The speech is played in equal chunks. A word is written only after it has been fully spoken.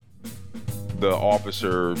the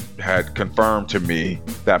officer had confirmed to me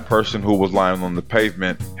that person who was lying on the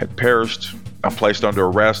pavement had perished. I'm placed under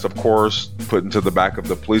arrest, of course, put into the back of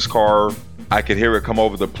the police car. I could hear it come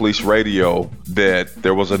over the police radio that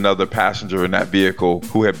there was another passenger in that vehicle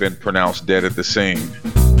who had been pronounced dead at the scene.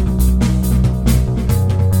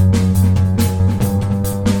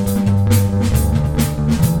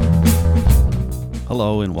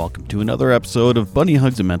 Hello and welcome to another episode of Bunny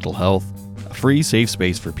Hugs and Mental Health, a free, safe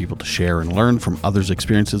space for people to share and learn from others'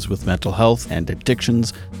 experiences with mental health and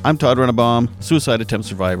addictions. I'm Todd Rennebaum, suicide attempt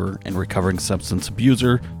survivor and recovering substance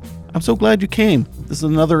abuser. I'm so glad you came. This is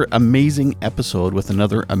another amazing episode with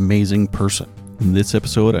another amazing person. In this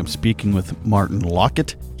episode, I'm speaking with Martin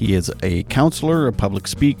Lockett. He is a counselor, a public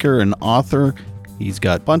speaker, an author. He's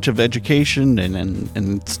got a bunch of education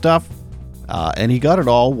and stuff. And he got it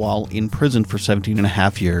all while in prison for 17 and a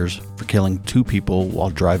half years for killing 2 people while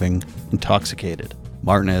driving intoxicated.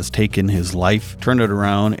 Martin has taken his life, turned it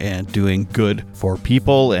around, and doing good for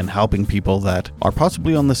people and helping people that are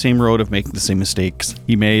possibly on the same road of making the same mistakes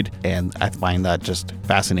he made. And I find that just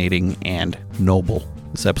fascinating and noble.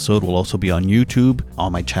 This episode will also be on YouTube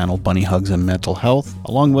on my channel, Bunny Hugs and Mental Health,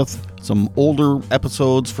 along with some older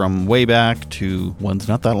episodes from way back to ones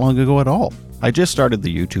not that long ago at all. I just started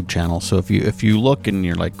the YouTube channel, so if you look and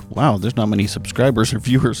you're like, wow, there's not many subscribers or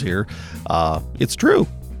viewers here, it's true.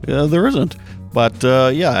 There isn't. But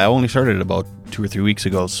I only started it about 2 or 3 weeks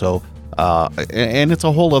ago, so and it's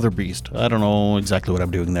a whole other beast. I don't know exactly what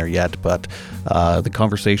I'm doing there yet, but the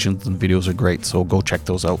conversations and videos are great, so go check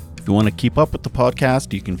those out. If you want to keep up with the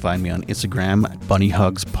podcast, you can find me on Instagram at Bunny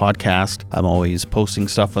Hugs Podcast. I'm always posting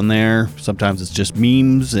stuff on there. Sometimes it's just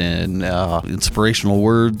memes and inspirational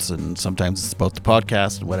words, and sometimes it's about the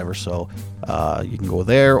podcast and whatever. So you can go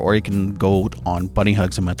there, or you can go on Bunny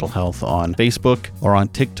Hugs and Mental Health on Facebook or on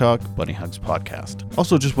TikTok, Bunny Hugs Podcast.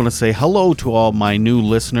 Also, just want to say hello to all my new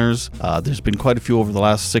listeners. There's been quite a few over the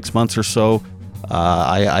last 6 months or so.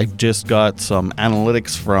 I just got some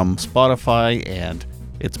analytics from Spotify, and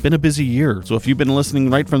it's been a busy year. So if you've been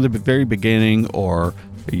listening right from the very beginning, or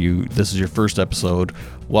this is your first episode,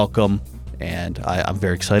 welcome. And I'm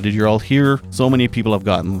very excited you're all here. So many people have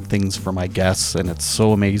gotten things from my guests, and it's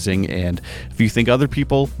so amazing. And if you think other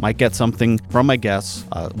people might get something from my guests,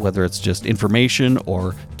 whether it's just information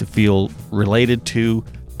or to feel related to,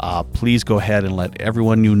 please go ahead and let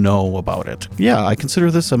everyone you know about it. Yeah, I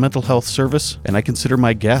consider this a mental health service, and I consider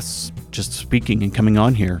my guests just speaking and coming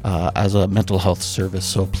on here as a mental health service.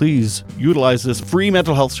 So please utilize this free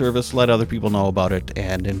mental health service, let other people know about it,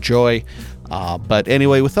 and enjoy. But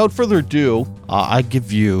anyway, without further ado, I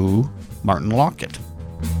give you Martin Lockett.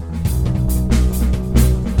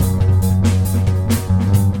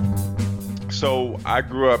 So I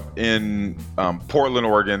grew up in Portland,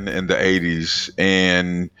 Oregon in the 80s.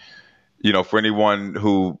 And, for anyone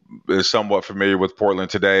who is somewhat familiar with Portland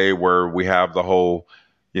today, where we have the whole,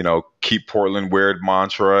 keep Portland weird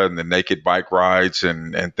mantra and the naked bike rides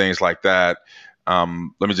and things like that. Let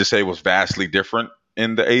me just say it was vastly different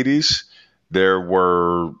in the 80s. There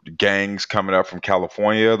were gangs coming up from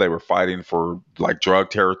California. They were fighting for drug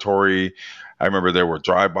territory. I remember there were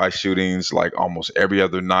drive-by shootings almost every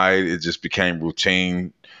other night. It just became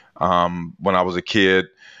routine. When I was a kid,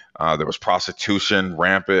 there was prostitution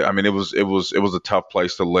rampant. I mean, it was a tough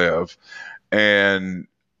place to live.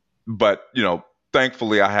 But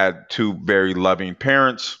thankfully I had 2 very loving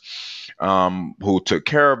parents who took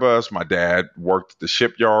care of us. My dad worked at the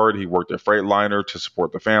shipyard. He worked at Freightliner to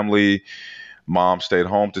support the family. Mom stayed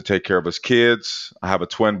home to take care of his kids. I have a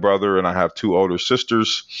twin brother and I have 2 older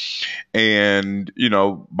sisters. And,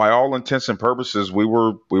 by all intents and purposes, we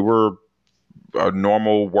were a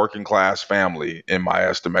normal working class family in my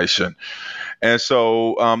estimation. And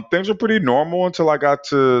so things were pretty normal until I got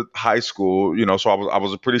to high school. So I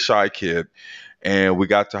was a pretty shy kid. And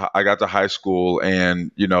I got to high school,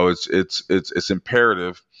 and it's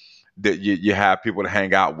imperative that you have people to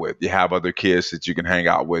hang out with. You have other kids that you can hang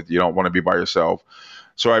out with. You don't want to be by yourself.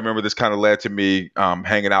 So I remember this kind of led to me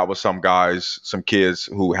hanging out with some kids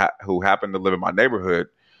who happened to live in my neighborhood,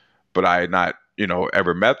 but I had not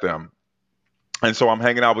ever met them. And so I'm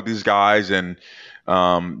hanging out with these guys, and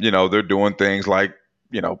they're doing things like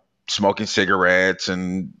smoking cigarettes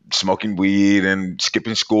and smoking weed and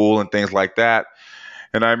skipping school and things like that.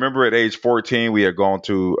 And I remember at age 14, we had gone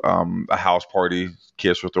to a house party.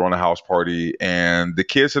 Kids were throwing a house party. And the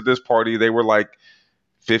kids at this party, they were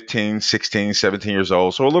 15, 16, 17 years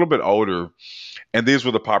old, so a little bit older. And these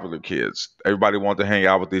were the popular kids. Everybody wanted to hang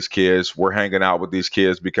out with these kids. We're hanging out with these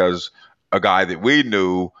kids because a guy that we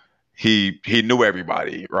knew he knew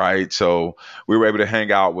everybody, right? So we were able to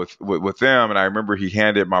hang out with them. And I remember he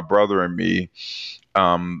handed my brother and me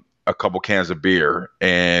a couple cans of beer,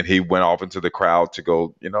 and he went off into the crowd to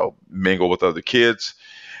go, mingle with other kids.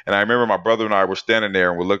 And I remember my brother and I were standing there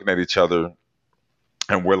and we're looking at each other,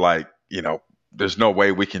 and we're like, there's no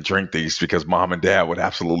way we can drink these because mom and dad would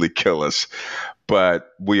absolutely kill us. But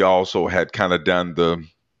we also had kind of done the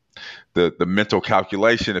mental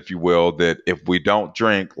calculation, if you will, that if we don't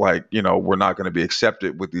drink, like, we're not going to be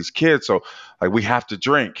accepted with these kids. So like we have to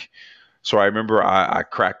drink. So I remember I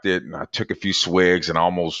cracked it and I took a few swigs and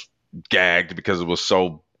almost gagged because it was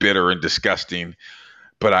so bitter and disgusting.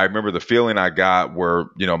 But I remember the feeling I got where,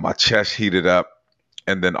 my chest heated up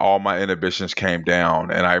and then all my inhibitions came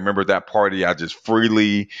down. And I remember that party, I just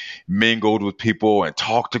freely mingled with people and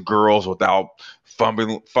talked to girls without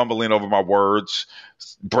fumbling over my words,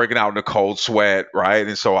 breaking out in a cold sweat, right?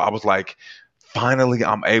 And so I was like, finally,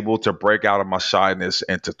 I'm able to break out of my shyness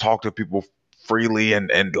and to talk to people freely, and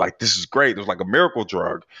like, this is great. It was like a miracle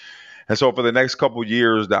drug. And so for the next couple of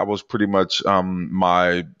years, that was pretty much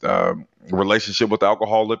my relationship with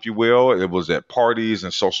alcohol, if you will. It was at parties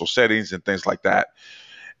and social settings and things like that.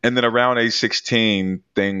 And then around age 16,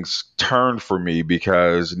 things turned for me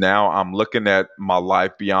because now I'm looking at my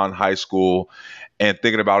life beyond high school and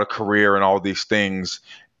thinking about a career and all these things.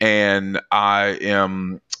 And I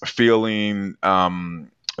am feeling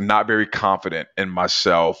not very confident in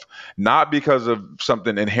myself, not because of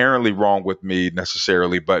something inherently wrong with me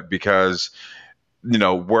necessarily, but because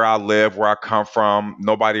where I live, where I come from,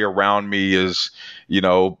 nobody around me is,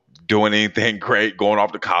 doing anything great, going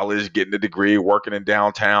off to college, getting a degree, working in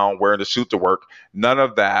downtown, wearing a suit to work. None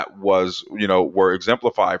of that were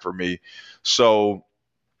exemplified for me. So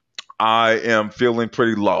I am feeling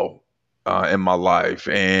pretty low in my life,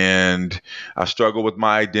 and I struggle with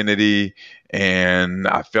my identity, and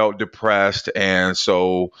I felt depressed, and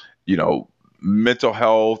so mental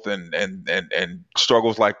health and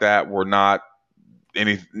struggles like that were not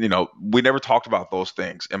any. We never talked about those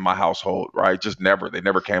things in my household, right? Just never. They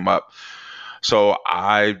never came up. So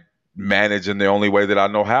I manage in the only way that I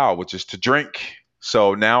know how, which is to drink.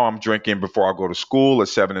 So now I'm drinking before I go to school at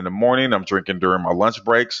 7 in the morning. I'm drinking during my lunch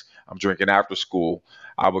breaks. I'm drinking after school.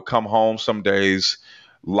 I would come home some days,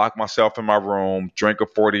 lock myself in my room, drink a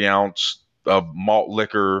 40 ounce of malt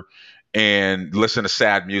liquor, and listen to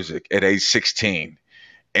sad music at age 16,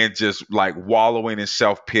 and just like wallowing in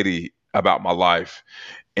self pity about my life.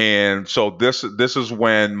 And so this is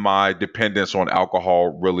when my dependence on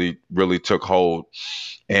alcohol really took hold,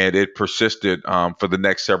 and it persisted for the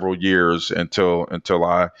next several years until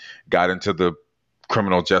I got into the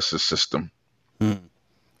criminal justice system. Hmm.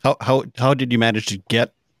 How did you manage to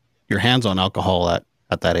get your hands on alcohol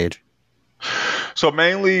at that age? So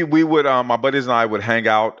mainly, we would my buddies and I would hang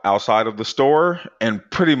out outside of the store, and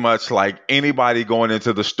pretty much like anybody going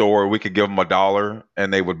into the store, we could give them $1,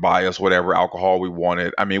 and they would buy us whatever alcohol we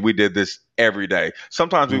wanted. I mean, we did this every day.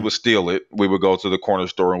 Sometimes we Hmm. would steal it. We would go to the corner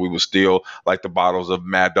store and we would steal like the bottles of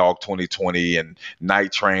Mad Dog 2020 and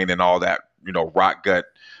Night Train and all that, rock gut,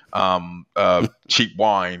 cheap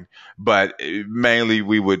wine. But mainly,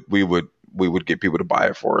 we would get people to buy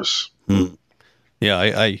it for us. Hmm. Yeah,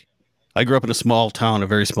 I grew up in a small town, a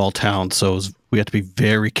very small town, so we had to be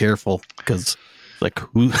very careful because like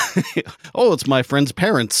who? Oh, it's my friend's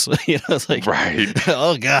parents. It's like, Right.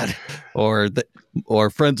 oh god, or or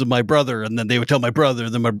friends of my brother, and then they would tell my brother,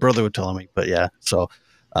 and then my brother would tell me. But yeah, so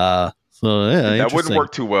yeah, That wouldn't interesting.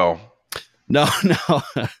 work too well. No, no.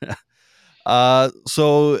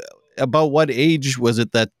 So about what age was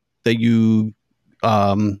it that you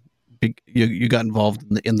um you got involved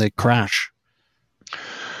in the crash?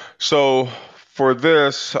 So for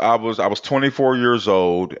this, I was 24 years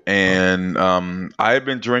old, Oh. and I had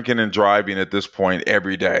been drinking and driving at this point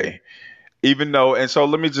every day. Even though, and so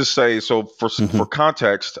let me just say, so for Hmm.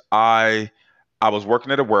 context, I was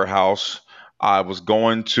working at a warehouse. I was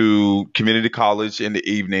going to community college in the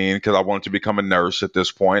evening because I wanted to become a nurse at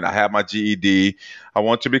this point. I had my GED. I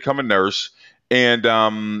wanted to become a nurse. And,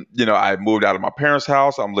 I moved out of my parents'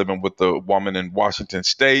 house. I'm living with a woman in Washington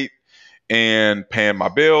State and paying my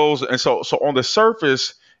bills. And so on the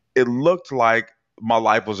surface, it looked like my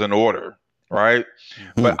life was in order, right?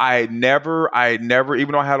 But Hmm. I had never,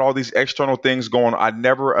 even though I had all these external things going, I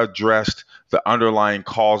never addressed the underlying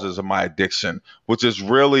causes of my addiction, which is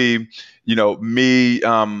really, me,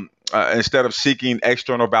 instead of seeking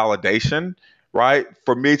external validation, right?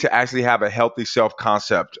 For me to actually have a healthy self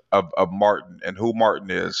concept of Martin and who Martin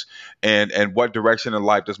is, and what direction in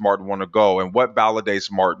life does Martin want to go, and what validates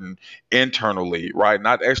Martin internally, right?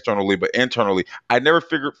 Not externally, but internally. I never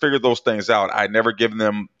figured those things out. I never given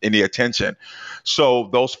them any attention. So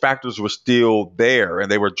those factors were still there, and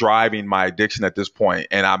they were driving my addiction at this point.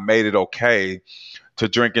 And I made it okay to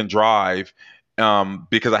drink and drive,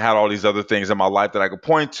 because I had all these other things in my life that I could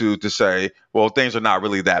point to say, well, things are not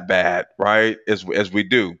really that bad, right? As we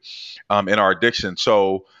do, in our addiction.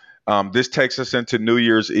 So this takes us into New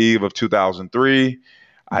Year's Eve of 2003.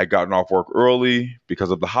 I had gotten off work early because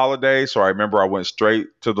of the holiday. So I remember I went straight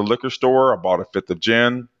to the liquor store. I bought a fifth of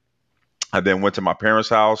gin. I then went to my parents'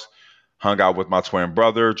 house, hung out with my twin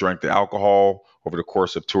brother, drank the alcohol over the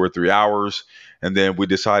course of 2 or 3 hours. And then we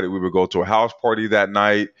decided we would go to a house party that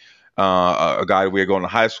night, a guy we had gone to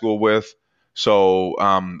high school with. So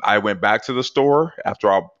I went back to the store after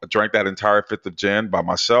I drank that entire fifth of gin by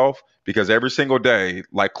myself, because every single day,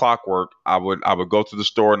 like clockwork, I would go to the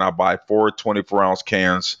store and I buy four 24-ounce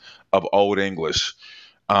cans of Old English,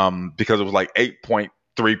 because it was like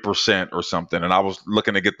 8.3% or something, and I was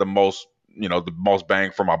looking to get the most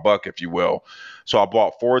bang for my buck, if you will. So I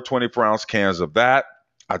bought four 24-ounce cans of that.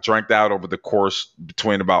 I drank that over the course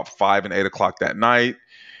between about 5 and 8 o'clock that night.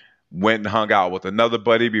 Went and hung out with another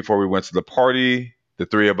buddy before we went to the party. The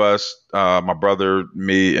three of us, my brother,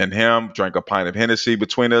 me, and him, drank a pint of Hennessy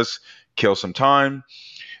between us, kill some time.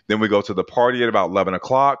 Then we go to the party at about 11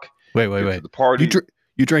 o'clock. Wait, wait, Get to wait. the You party.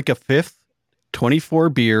 you drank a fifth, 24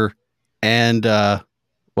 beer, and what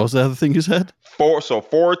was the other thing you said? Four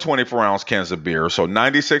 24-ounce cans of beer. So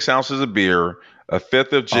 96 ounces of beer, a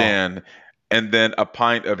fifth of Oh, gin, and then a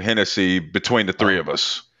pint of Hennessy between the three oh. of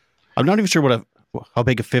us. I'm not even sure how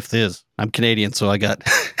big a fifth is. I'm Canadian, so I got.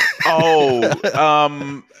 Oh,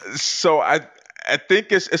 so I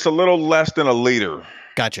think it's a little less than a liter.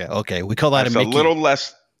 Gotcha. Okay, we call that a It's a little Mickey.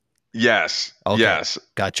 less. Yes, Okay, yes.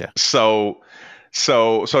 gotcha. So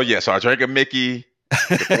yeah. So I drank a Mickey,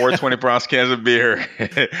 the four 24-ounce cans of beer,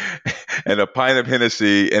 and a pint of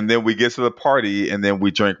Hennessy, and then we get to the party, and then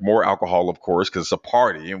we drink more alcohol, of course, because it's a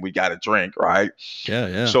party and we got to drink, right? Yeah,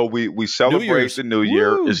 yeah. So we New celebrate Year's. the new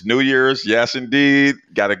year. Woo! It's New Year's, yes, indeed.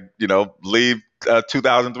 Got to leave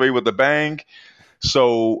 2003 with a bang.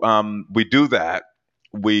 So we do that.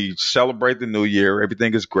 We celebrate the new year.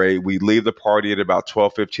 Everything is great. We leave the party at about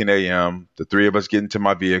 12:15 a.m. The three of us get into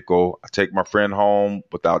my vehicle. I take my friend home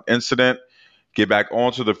without incident. Get back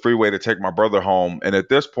onto the freeway to take my brother home. And at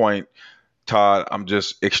this point, Todd, I'm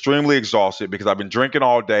just extremely exhausted because I've been drinking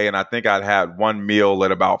all day, and I think I'd had one meal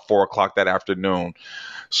at about 4 o'clock that afternoon.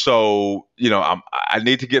 So, I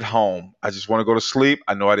need to get home. I just want to go to sleep.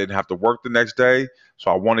 I know I didn't have to work the next day,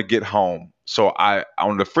 so I want to get home. So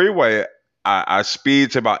on the freeway, I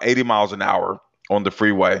speed to about 80 miles an hour on the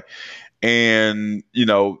freeway, and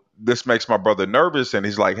this makes my brother nervous, and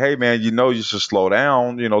he's like, "Hey, man, you should slow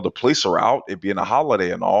down. The police are out. It being a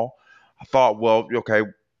holiday and all." I thought, well, okay,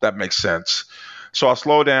 that makes sense. So I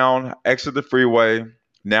slow down, exit the freeway.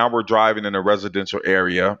 Now we're driving in a residential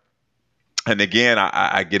area, and again,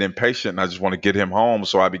 I get impatient and I just want to get him home.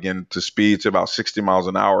 So I begin to speed to about 60 miles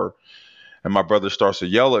an hour. And my brother starts to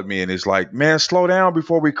yell at me and he's like, "Man, slow down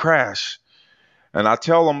before we crash." And I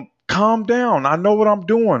tell him, "Calm down. I know what I'm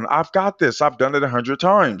doing. I've got this. I've done it 100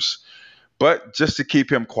 times." But just to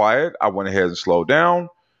keep him quiet, I went ahead and slowed down.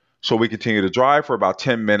 So we continue to drive for about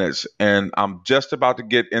 10 minutes. And I'm just about to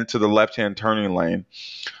get into the left hand turning lane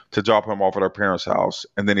to drop him off at our parents' house.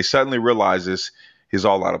 And then he suddenly realizes he's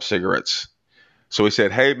all out of cigarettes. So he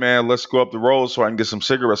said, "Hey, man, let's go up the road so I can get some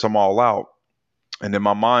cigarettes. I'm all out." And in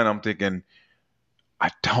my mind, I'm thinking, I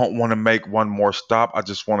don't want to make one more stop. I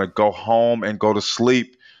just want to go home and go to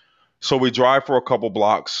sleep. So we drive for a couple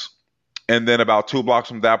blocks. And then about 2 blocks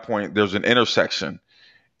from that point, there's an intersection.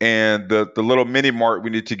 And the little mini mart we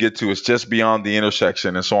need to get to is just beyond the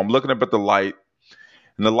intersection. And so I'm looking up at the light,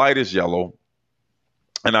 and the light is yellow.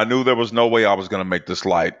 And I knew there was no way I was going to make this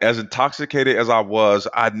light. As intoxicated as I was,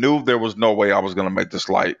 I knew there was no way I was going to make this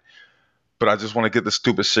light. But I just want to get the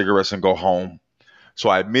stupid cigarettes and go home. So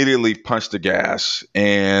I immediately punch the gas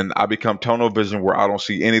and I become tunnel vision where I don't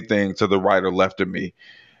see anything to the right or left of me.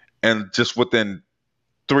 And just within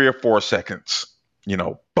 3 or 4 seconds,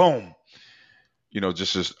 boom,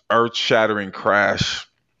 just this earth shattering crash.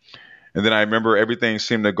 And then I remember everything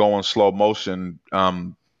seemed to go in slow motion.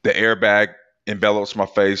 The airbag envelops my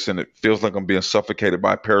face and it feels like I'm being suffocated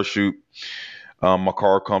by a parachute. My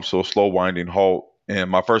car comes to a slow winding halt. And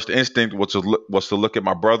my first instinct was to look at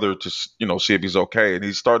my brother to see if he's okay, and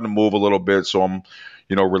he's starting to move a little bit. So I'm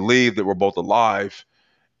relieved that we're both alive.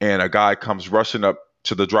 And a guy comes rushing up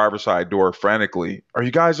to the driver's side door frantically. Are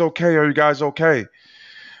you guys okay? Are you guys okay?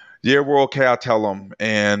 Yeah, we're okay. I tell them,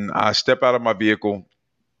 and I step out of my vehicle,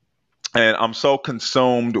 and I'm so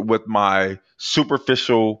consumed with my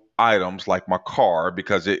superficial items like my car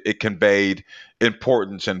because it conveyed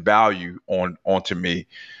importance and value onto me.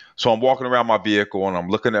 So I'm walking around my vehicle and I'm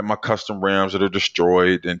looking at my custom rims that are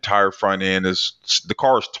destroyed. The entire front end is the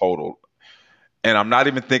car is totaled, and I'm not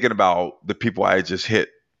even thinking about the people I just hit.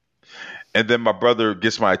 And then my brother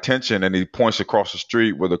gets my attention and he points across the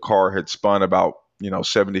street where the car had spun about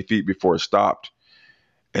 70 feet before it stopped.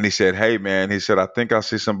 And he said, "Hey, man," he said, "I think I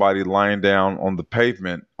see somebody lying down on the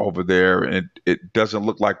pavement over there, and it doesn't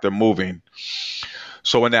look like they're moving."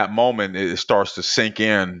 So in that moment, it starts to sink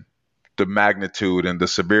in the magnitude and the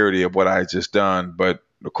severity of what I had just done. But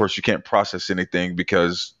of course, you can't process anything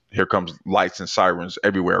because here comes lights and sirens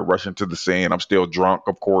everywhere, rushing to the scene. I'm still drunk,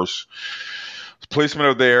 of course. The policemen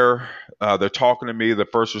are there. They're talking to me. The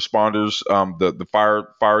first responders, the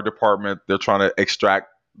fire department, they're trying to extract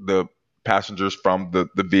the passengers from the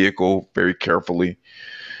vehicle very carefully.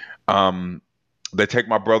 Um, they take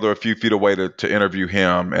my brother a few feet away to interview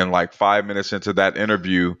him, and like 5 minutes into that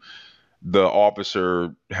interview, the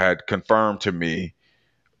officer had confirmed to me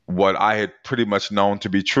what I had pretty much known to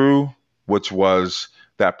be true, which was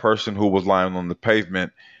that person who was lying on the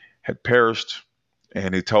pavement had perished,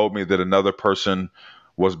 and he told me that another person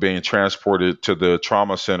was being transported to the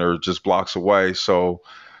trauma center just blocks away. So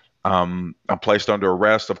I'm placed under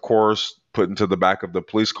arrest, of course, put into the back of the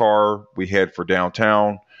police car. We head for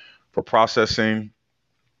downtown for processing.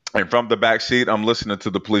 And from the back seat, I'm listening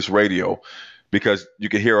to the police radio because you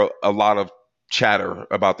could hear a lot of chatter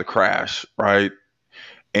about the crash, right?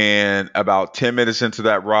 And about 10 minutes into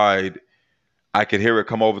that ride, I could hear it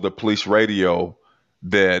come over the police radio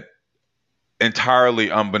that entirely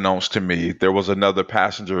unbeknownst to me, there was another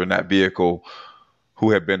passenger in that vehicle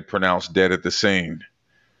who had been pronounced dead at the scene.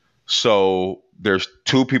 So there's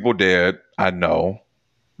two people dead, I know.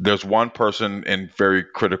 There's one person in very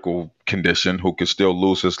critical condition who could still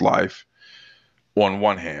lose his life on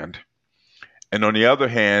one hand. And on the other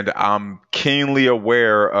hand, I'm keenly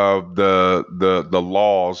aware of the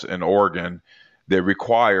laws in Oregon that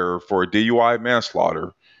require for a DUI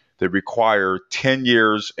manslaughter, that require 10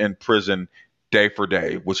 years in prison day for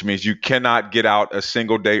day, which means you cannot get out a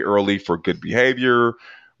single day early for good behavior,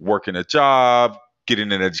 working a job,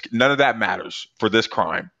 getting an education. None of that matters for this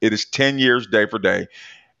crime. It is 10 years day for day,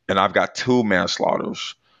 and I've got two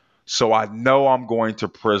manslaughters. So I know I'm going to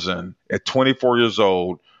prison at 24 years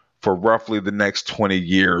old for roughly the next 20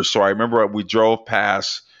 years. So I remember we drove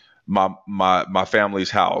past my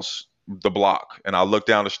family's house, the block, and I look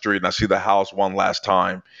down the street and I see the house one last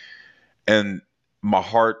time, and my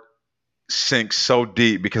heart sinks so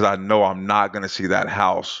deep because I know I'm not going to see that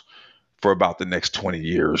house for about the next 20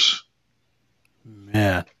 years.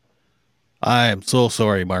 Man, I am so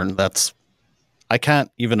sorry, Martin. I can't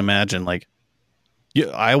even imagine. Like, yeah,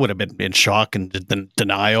 I would have been in shock and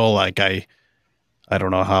denial. Like, I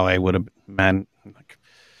don't know how I would have, man. Like,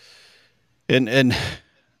 and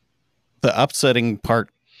the upsetting part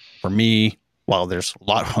for me, well, there's a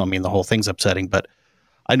lot. I mean, the whole thing's upsetting, but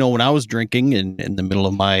I know when I was drinking in the middle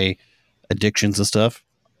of my addictions and stuff,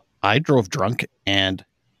 I drove drunk, and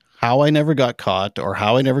how I never got caught or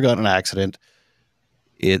how I never got in an accident,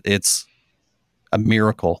 it's a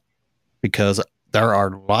miracle because there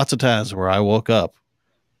are lots of times where I woke up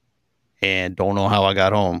and don't know how I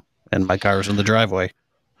got home and my car's in the driveway.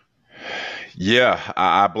 Yeah,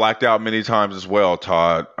 I blacked out many times as well,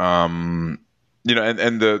 Todd. And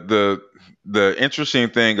the interesting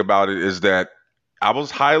thing about it is that I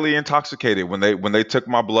was highly intoxicated when they took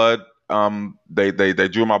my blood. They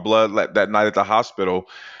drew my blood that night at the hospital,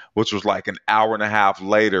 which was like an hour and a half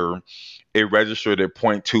later. It registered at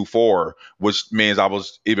 0.24, which means I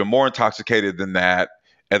was even more intoxicated than that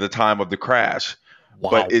at the time of the crash.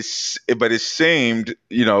 But Wow. it seemed,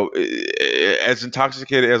 as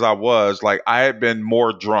intoxicated as I was, like I had been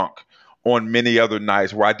more drunk on many other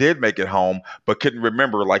nights where I did make it home, but couldn't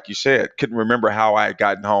remember, like you said, couldn't remember how I had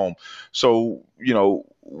gotten home. So,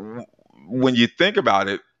 when you think about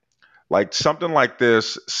it, like something like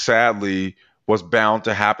this, sadly, was bound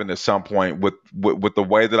to happen at some point with the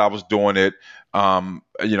way that I was doing it.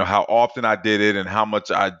 How often I did it and how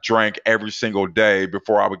much I drank every single day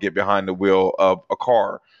before I would get behind the wheel of a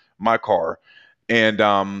car, my car. And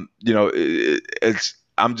it's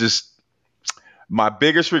I'm just my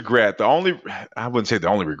biggest regret. I wouldn't say the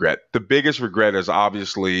only regret. The biggest regret is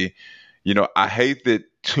obviously, I hate that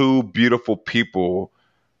two beautiful people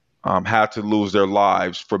had to lose their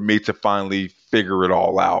lives for me to finally figure it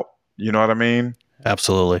all out. You know what I mean?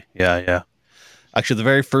 Absolutely. Yeah, yeah. Actually, the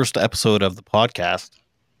very first episode of the podcast,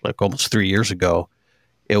 like almost 3 years ago,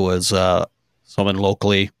 it was someone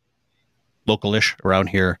localish around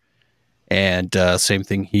here, and same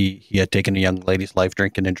thing. He had taken a young lady's life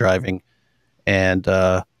drinking and driving, and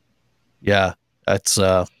yeah, it's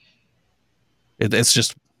it's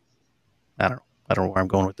just I don't know where I'm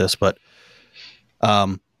going with this, but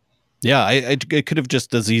um, yeah, it could have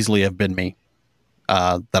just as easily have been me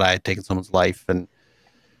that I had taken someone's life, and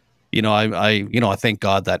I thank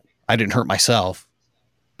God that I didn't hurt myself,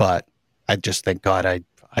 but I just thank God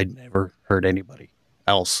I never hurt anybody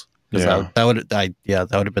else, because Yeah. that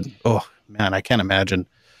would have been, oh man, I can't imagine.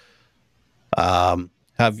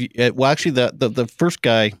 Have you? Well, actually, the first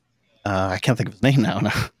guy, I can't think of his name now.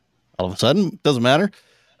 All of a sudden, doesn't matter.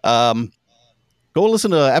 Um, Go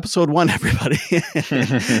listen to episode 1, everybody.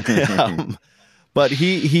 um, but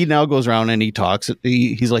he now goes around and he talks.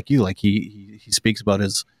 He's like you, like he speaks about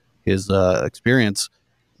his experience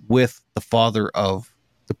with the father of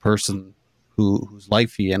the person whose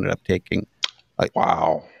life he ended up taking. I,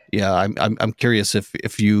 Wow. yeah, I'm curious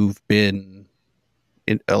if you've been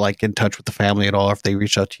in touch with the family at all, or if they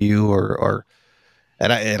reached out to you, or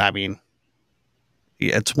and I mean,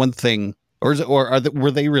 yeah, it's one thing, or is it, or were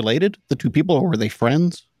they related, the two people, or were they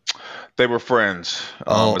friends? They were friends.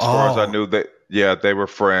 Oh, As far as I oh, knew, that yeah, they were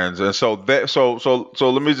friends, and so that so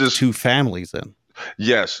let me just two families then.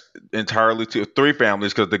 yes, entirely two three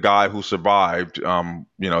families because the guy who survived,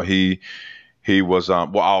 he was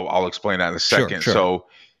well, I'll explain that in a Sure, second. sure.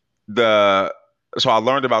 The so I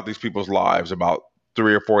learned about these people's lives about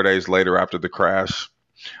 3 or 4 days later after the crash.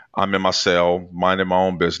 I'm in my cell, minding my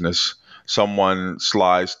own business. Someone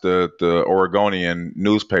slides the Oregonian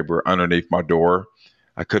newspaper underneath my door.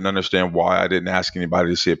 I couldn't understand why. I didn't ask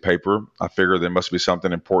anybody to see a paper. I figured there must be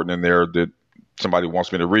something important in there that somebody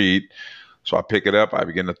wants me to read. So I pick it up, I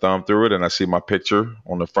begin to thumb through it, and I see my picture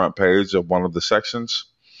on the front page of one of the sections.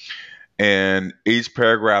 And each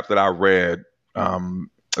paragraph that I read,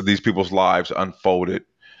 these people's lives unfolded.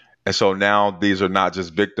 And so now these are not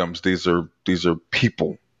just victims; these are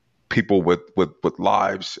people with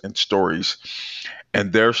lives and stories.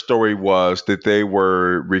 And their story was that they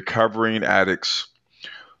were recovering addicts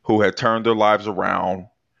who had turned their lives around.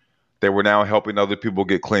 They were now helping other people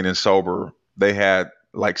get clean and sober. They had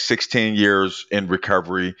like 16 years in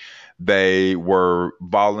recovery. They were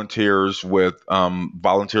volunteers with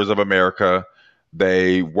Volunteers of America.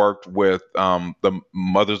 They worked with the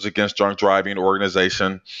Mothers Against Drunk Driving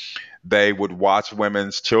organization. They would watch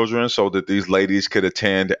women's children so that these ladies could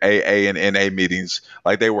attend AA and NA meetings.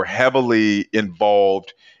 Like they were heavily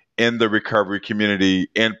involved in the recovery community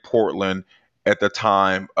in Portland at the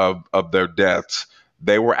time of their deaths.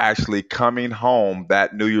 They were actually coming home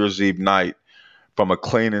that New Year's Eve night from a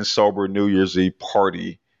clean and sober New Year's Eve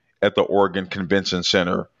party at the Oregon Convention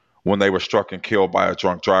Center when they were struck and killed by a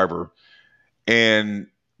drunk driver. And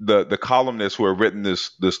the columnist who had written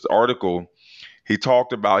this article, he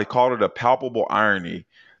called it a palpable irony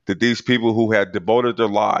that these people who had devoted their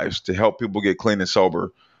lives to help people get clean and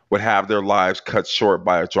sober would have their lives cut short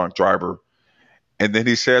by a drunk driver. And then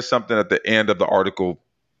he said something at the end of the article,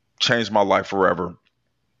 changed my life forever.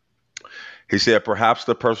 He said, perhaps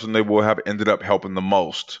the person they will have ended up helping the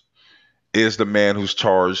most is the man who's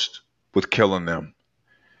charged with killing them.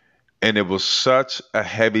 And it was such a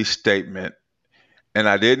heavy statement. And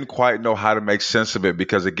I didn't quite know how to make sense of it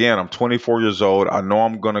because, again, I'm 24 years old. I know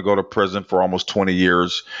I'm going to go to prison for almost 20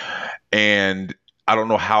 years. And I don't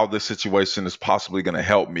know how this situation is possibly going to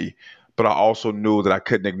help me. But I also knew that I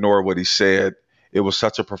couldn't ignore what he said. It was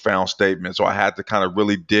such a profound statement. So I had to kind of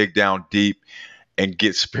really dig down deep and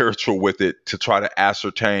get spiritual with it to try to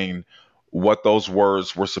ascertain what those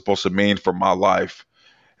words were supposed to mean for my life.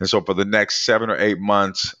 And so for the next 7 or 8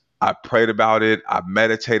 months, I prayed about it. I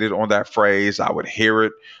meditated on that phrase. I would hear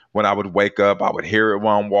it when I would wake up. I would hear it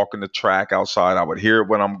when I'm walking the track outside. I would hear it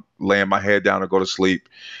when I'm laying my head down to go to sleep.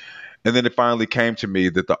 And then it finally came to me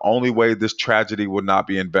that the only way this tragedy would not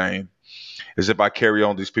be in vain is if I carry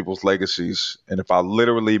on these people's legacies and if I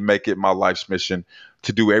literally make it my life's mission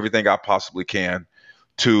to do everything I possibly can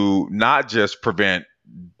to not just prevent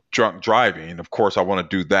drunk driving. Of course, I want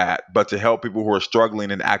to do that, but to help people who are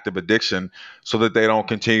struggling in active addiction so that they don't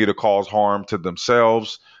continue to cause harm to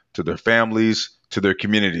themselves, to their families, to their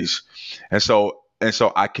communities. And so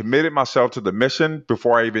I committed myself to the mission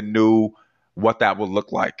before I even knew what that would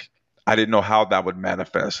look like. I didn't know how that would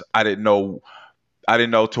manifest. I didn't know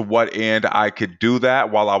to what end I could do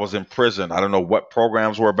that while I was in prison. I don't know what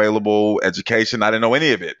programs were available, education. I didn't know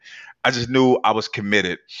any of it. I just knew I was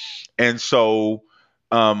committed. And so,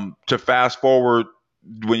 to fast forward,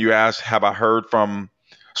 when you ask, have I heard from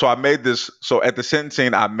So I made this. So at the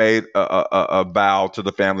sentencing, I made a vow to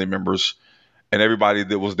the family members and everybody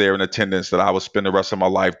that was there in attendance that I would spend the rest of my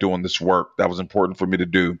life doing this work. That was important for me to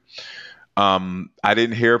do. I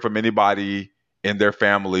didn't hear from anybody in their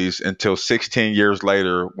families until 16 years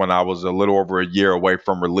later when I was a little over a year away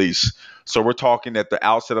from release. So we're talking at the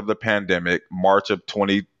outset of the pandemic, March of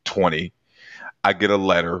 2020. I get a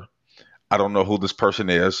letter. I don't know who this person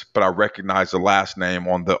is, but I recognize the last name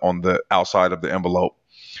on the outside of the envelope.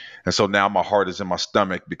 And so now my heart is in my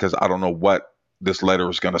stomach because I don't know what this letter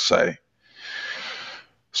is going to say.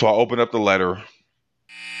 So I open up the letter.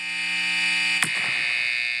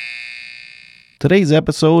 Today's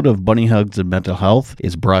episode of Bunny Hugs and Mental Health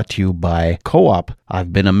is brought to you by Co-op.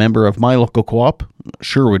 I've been a member of my local co-op,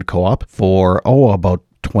 Sherwood Co-op, for, about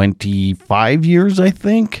 25 years, I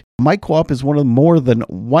think. My co-op is one of more than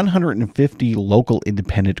 150 local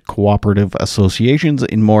independent cooperative associations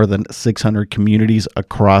in more than 600 communities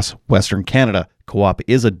across Western Canada. Co-op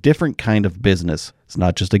is a different kind of business. It's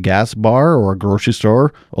not just a gas bar or a grocery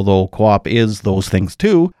store, although co-op is those things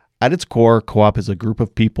too. At its core, co-op is a group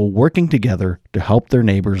of people working together to help their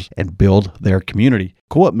neighbors and build their community.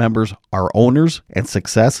 Co-op members are owners, and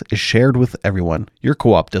success is shared with everyone. Your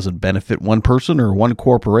co-op doesn't benefit one person or one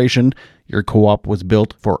corporation. Your co-op was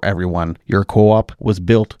built for everyone. Your co-op was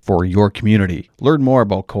built for your community. Learn more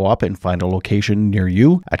about co-op and find a location near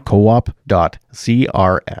you at coop.crs.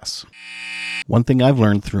 One thing I've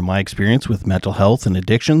learned through my experience with mental health and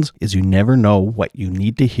addictions is you never know what you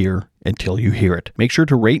need to hear until you hear it. Make sure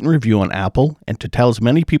to rate and review on Apple and to tell as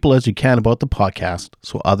many people as you can about the podcast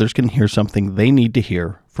so others can hear something they need to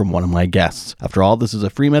hear from one of my guests. After all, this is a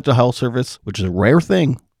free mental health service, which is a rare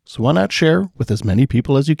thing, so why not share with as many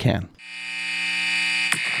people as you can?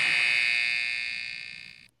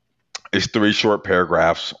 It's 3 short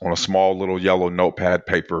paragraphs on a small little yellow notepad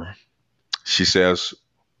paper. She says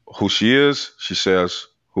who she is. She says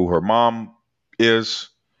who her mom is.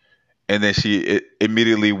 And then she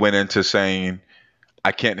immediately went into saying,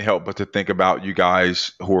 I can't help but to think about you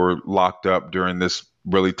guys who are locked up during this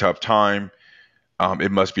really tough time.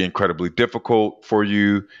 It must be incredibly difficult for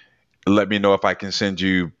you. Let me know if I can send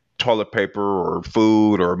you toilet paper or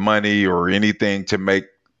food or money or anything to make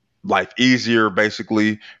life easier,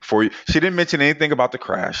 basically, for you. She didn't mention anything about the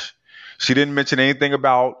crash. She didn't mention anything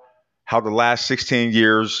about how the last 16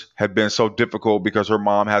 years have been so difficult because her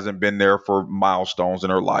mom hasn't been there for milestones in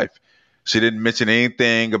her life. She didn't mention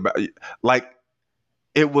anything about, like,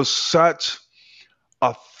 it was such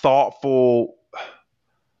a thoughtful,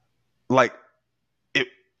 like, it,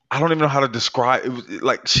 I don't even know how to describe it. Was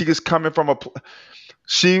like she is coming from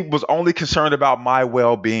she was only concerned about my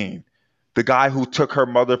well-being. The guy who took her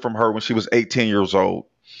mother from her when she was 18 years old.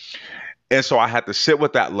 And so I had to sit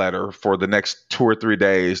with that letter for the next 2 or 3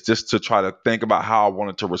 days just to try to think about how I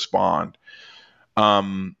wanted to respond.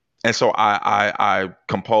 And so I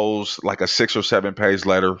composed like a 6 or 7 page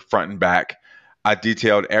letter, front and back. I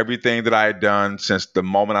detailed everything that I had done since the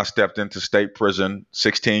moment I stepped into state prison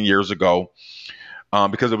 16 years ago,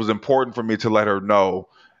 because it was important for me to let her know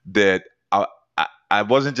that I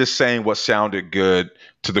wasn't just saying what sounded good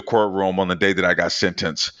to the courtroom on the day that I got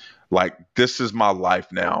sentenced. Like, this is my life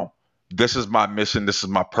now. This is my mission. This is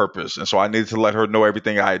my purpose. And so I needed to let her know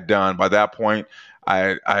everything I had done. By that point,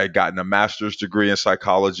 I had gotten a master's degree in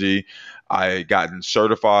psychology. I had gotten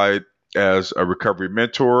certified as a recovery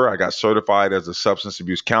mentor. I got certified as a substance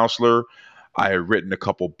abuse counselor. I had written a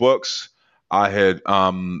couple books. I had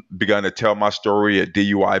begun to tell my story at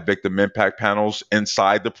DUI victim impact panels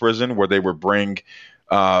inside the prison, where they would bring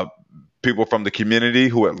uh, people from the community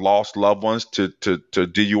who had lost loved ones to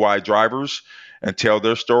DUI drivers and tell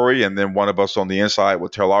their story. And then one of us on the inside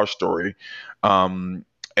would tell our story. And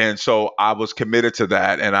so I was committed to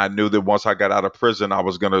that. And I knew that once I got out of prison, I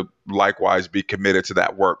was going to likewise be committed to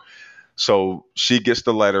that work. So she gets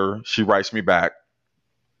the letter. She writes me back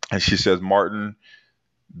and she says, Martin,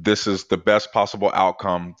 this is the best possible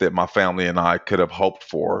outcome that my family and I could have hoped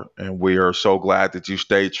for. And we are so glad that you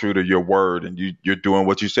stayed true to your word and you're doing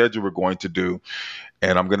what you said you were going to do.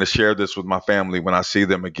 And I'm going to share this with my family when I see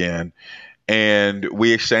them again. And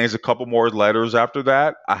we exchanged a couple more letters after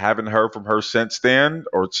that. I haven't heard from her since then,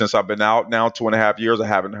 or since I've been out now 2.5 years. I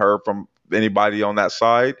haven't heard from anybody on that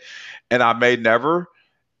side. And I may never.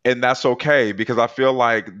 And that's okay, because I feel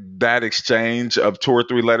like that exchange of 2 or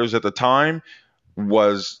 3 letters at the time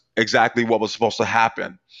was exactly what was supposed to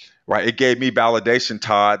happen, right? It gave me validation,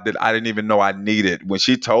 Todd, that I didn't even know I needed. When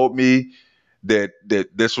she told me that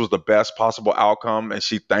this was the best possible outcome, and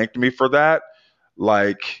she thanked me for that,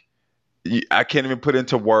 like, I can't even put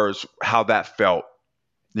into words how that felt.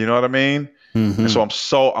 You know what I mean? And so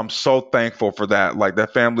Hmm. I'm so thankful for that. Like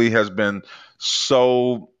that family has been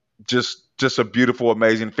so just a beautiful,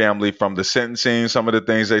 amazing family from the sentencing. Some of the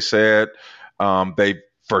things they said, they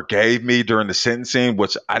forgave me during the sentencing,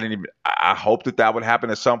 which I didn't even. I hoped that that would happen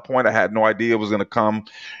at some point. I had no idea it was going to come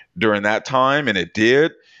during that time, and it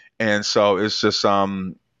did. And so it's just, I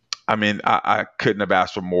mean, I couldn't have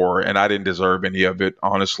asked for more, and I didn't deserve any of it,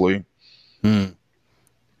 honestly. Hmm.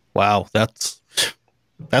 Wow, that's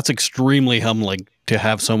extremely humbling to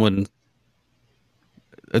have someone.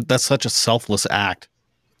 That's such a selfless act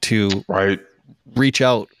to Right, reach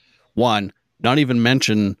out. One, not even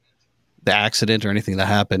mention the accident or anything that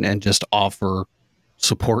happened, and just offer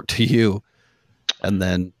support to you. And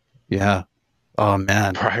then, yeah, oh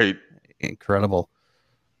man, right. incredible.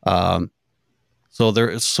 Um, so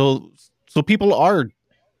people are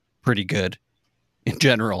pretty good in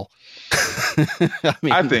general. I I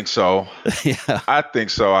mean, think so. yeah, I think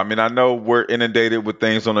so. I mean, I know we're inundated with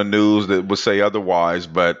things on the news that would say otherwise,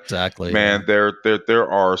 but exactly. Yeah. man,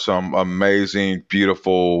 there are some amazing,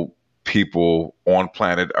 beautiful people on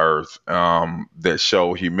planet Earth, that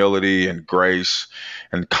show humility and grace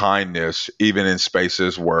and kindness, even in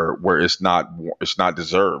spaces where it's not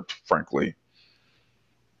deserved, frankly.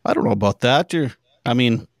 I don't know about that. I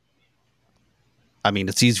mean,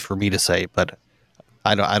 it's easy for me to say, but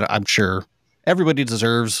I'm sure everybody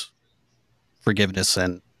deserves forgiveness,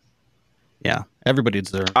 and yeah, everybody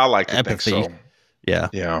deserves I like to think empathy. so. Yeah,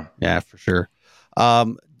 Yeah. yeah, for sure.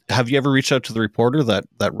 Um, have you ever reached out to the reporter that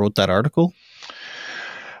wrote that article?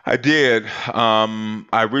 I did.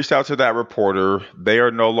 I reached out to that reporter. They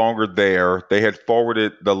are no longer there. They had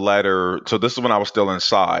forwarded the letter. So this is when I was still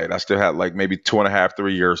inside. I still had like maybe 2.5,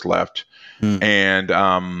 3 years left. Hmm.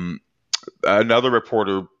 And another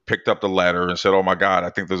reporter picked up the letter and said, "Oh my God, I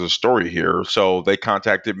think there's a story here." So they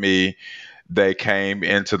contacted me. They came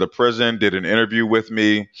into the prison, did an interview with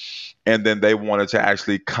me, and then they wanted to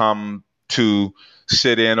actually come to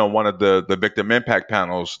sit in on one of the victim impact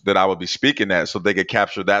panels that I would be speaking at, so they could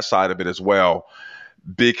capture that side of it as well.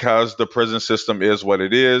 Because the prison system is what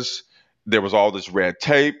it is, there was all this red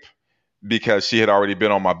tape. Because she had already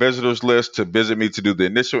been on my visitors list to visit me to do the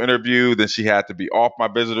initial interview, then she had to be off my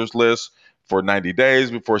visitors list for 90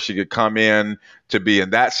 days before she could come in to be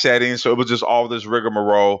in that setting. So it was just all this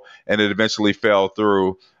rigmarole, and it eventually fell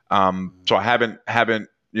through. So I haven't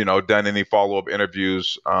done any follow up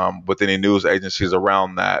interviews, with any news agencies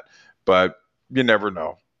around that, but you never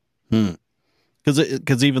know. Hmm.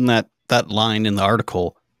 Because even that line in the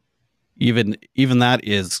article, even that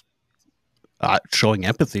is showing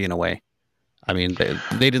empathy in a way. I mean,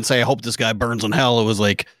 they didn't say, "I hope this guy burns in hell." It was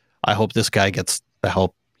like, "I hope this guy gets the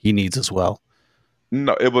help he needs as well."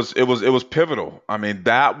 No, it was pivotal. I mean,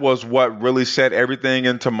 that was what really set everything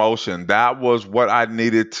into motion. That was what I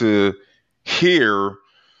needed to hear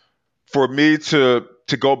for me to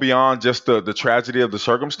go beyond just the tragedy of the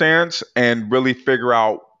circumstance and really figure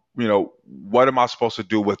out, what am I supposed to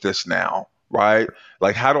do with this now, right?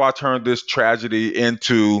 Like, how do I turn this tragedy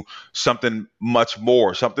into something much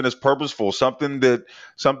more, something that's purposeful, something that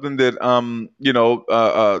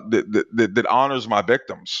honors my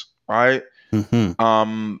victims, right? Hmm.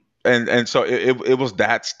 And so it was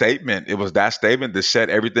that statement. It was that statement that set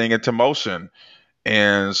everything into motion.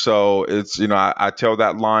 And so it's, I tell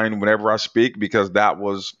that line whenever I speak because that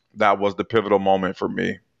was the pivotal moment for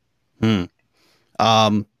me. Hmm.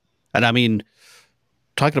 Um, and I mean,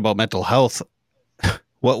 talking about mental health,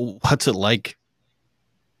 what's it like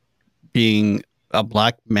being a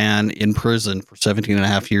black man in prison for 17 and a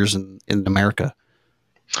half years in America?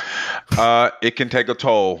 It can take a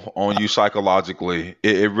toll on you psychologically.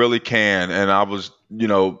 It really can. And I was,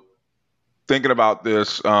 thinking about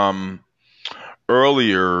this,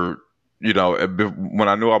 earlier, when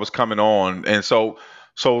I knew I was coming on. And so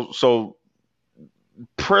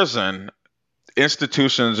prison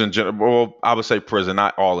institutions in general, well, I would say prison,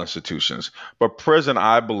 not all institutions, but prison,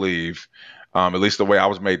 I believe, at least the way I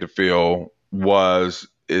was made to feel,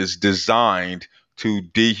 is designed to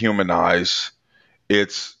dehumanize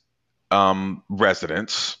its,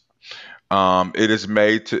 residents. It is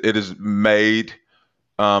made to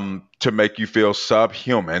make you feel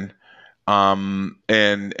subhuman, and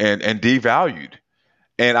devalued.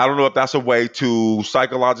 And I don't know if that's a way to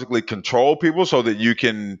psychologically control people so that you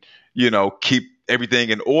can, keep everything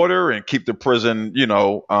in order and keep the prison,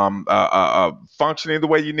 functioning the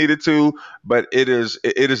way you need it to. But it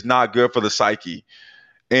is not good for the psyche.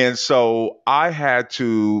 And so I had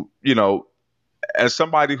to, as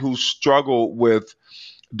somebody who struggled with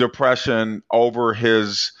depression over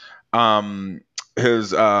his sense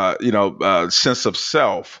of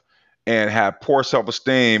self, and had poor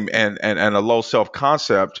self-esteem and a low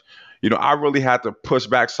self-concept, I really had to push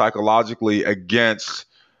back psychologically against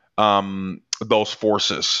those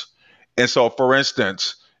forces. And so, for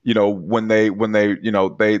instance, when they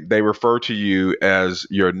they refer to you as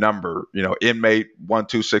your number, inmate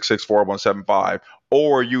 12664 175,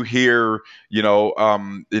 or you hear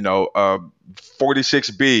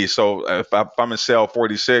 46B. So if I'm in cell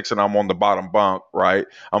 46 and I'm on the bottom bunk, right,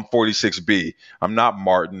 I'm 46B. I'm not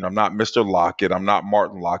Martin. I'm not Mr. Lockett. I'm not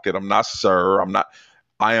Martin Lockett. I'm not Sir. I'm not.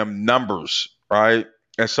 I am numbers, right?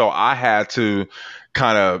 And so I had to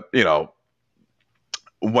kind of,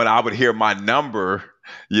 when I would hear my number,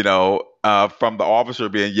 from the officer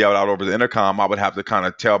being yelled out over the intercom, I would have to kind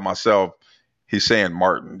of tell myself, he's saying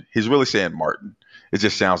Martin. He's really saying Martin. It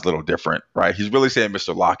just sounds a little different, right? He's really saying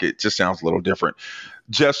Mr. Lockett. It just sounds a little different.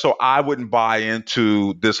 Just so I wouldn't buy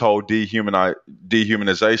into this whole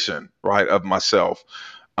dehumanization, right, of myself.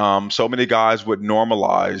 So many guys would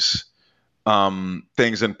normalize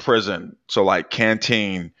things in prison. So like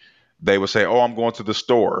canteen, they would say, "Oh, I'm going to the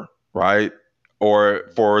store," right? Or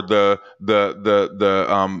for the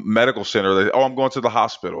medical center, "Oh, I'm going to the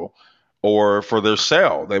hospital." Or for their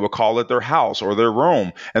cell, they would call it their house or their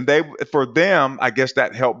room, and for them, I guess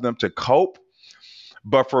that helped them to cope.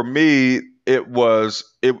 But for me, it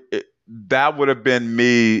that would have been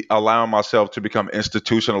me allowing myself to become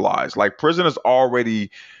institutionalized. Like prison is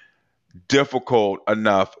already difficult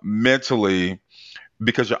enough mentally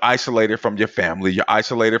because you're isolated from your family, you're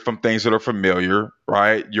isolated from things that are familiar,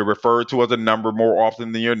 right? You're referred to as a number more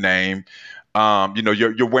often than your name.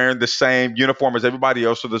 You're wearing the same uniform as everybody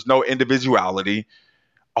else, so there's no individuality.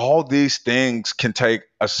 All these things can take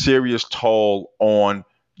a serious toll on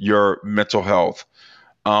your mental health,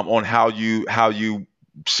 on how you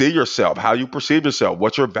see yourself, how you perceive yourself,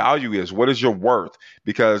 what your value is, what is your worth.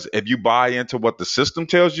 Because if you buy into what the system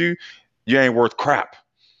tells you, you ain't worth crap,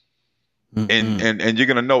 and Mm-mm. and you're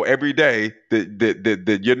gonna know every day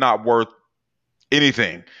that you're not worth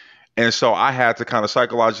anything. And so I had to kind of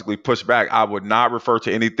psychologically push back. I would not refer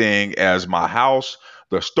to anything as my house,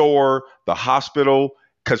 the store, the hospital,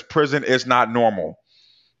 because prison is not normal.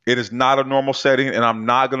 It is not a normal setting, and I'm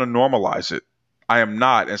not going to normalize it. I am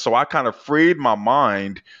not. And so I kind of freed my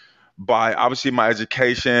mind by obviously my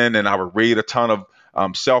education, and I would read a ton of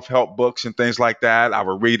self help books and things like that. I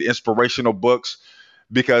would read inspirational books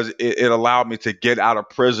because it allowed me to get out of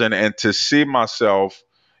prison and to see myself.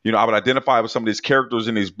 I would identify with some of these characters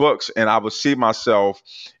in these books, and I would see myself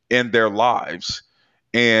in their lives,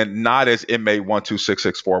 and not as inmate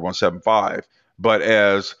 12664 175, but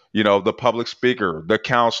as the public speaker, the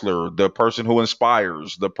counselor, the person who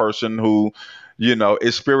inspires, the person who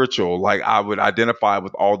is spiritual. Like I would identify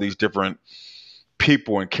with all these different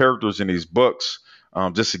people and characters in these books,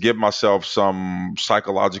 just to give myself some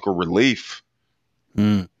psychological relief.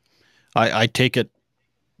 Mm. I take it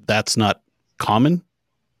that's not common,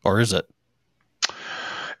 or is it?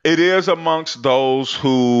 It is amongst those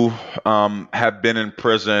who have been in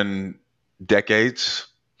prison decades.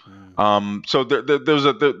 Mm. So there's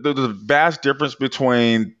a vast difference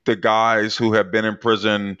between the guys who have been in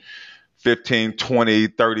prison 15, 20,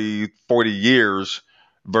 30, 40 years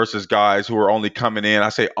versus guys who are only coming in. I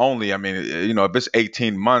say only, I mean, if it's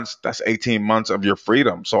 18 months, that's 18 months of your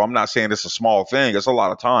freedom. So I'm not saying it's a small thing, it's a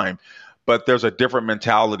lot of time. But there's a different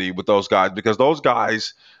mentality with those guys because those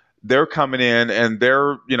guys, they're coming in and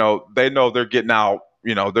they know they're getting out,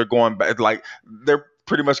 they're going back, like they're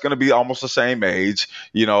pretty much going to be almost the same age.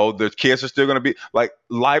 The kids are still going to be like,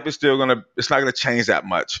 life is still going to, it's not going to change that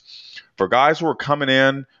much. For guys who are coming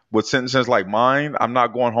in with sentences like mine, I'm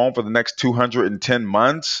not going home for the next 210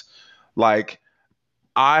 months. Like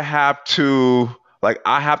I have to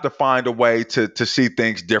find a way to see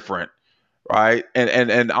things different, right?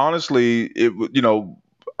 And honestly,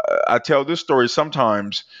 I tell this story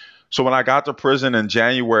sometimes. So when I got to prison in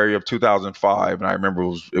January of 2005, and I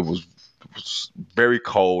remember it was very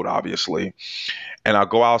cold, obviously. And I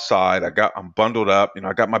go outside. I'm bundled up.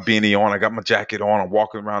 I got my beanie on. I got my jacket on. I'm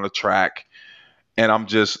walking around the track, and I'm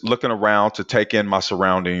just looking around to take in my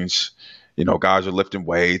surroundings. Guys are lifting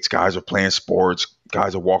weights, guys are playing sports,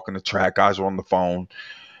 guys are walking the track, guys are on the phone,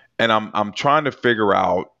 and I'm trying to figure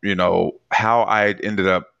out, how I had ended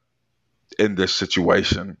up in this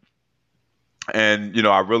situation. And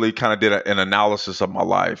I really kind of did an analysis of my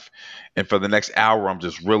life, and for the next hour, I'm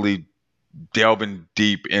just really delving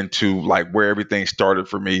deep into like where everything started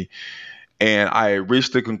for me. And I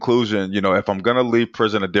reached the conclusion, if I'm gonna leave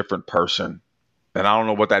prison a different person, and I don't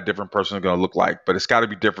know what that different person is going to look like, but it's got to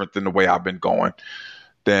be different than the way I've been going.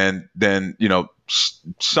 Then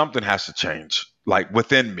something has to change, like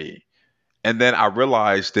within me. And then I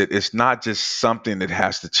realized that it's not just something that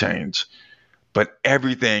has to change, but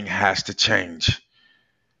everything has to change,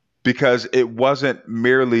 because it wasn't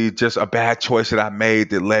merely just a bad choice that I made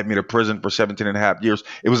that led me to prison for 17 and a half years.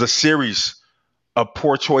 It was a series of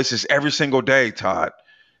poor choices every single day, Todd.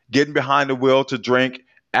 Getting behind the wheel to drink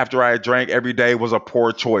after I had drank every day was a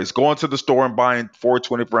poor choice. Going to the store and buying 4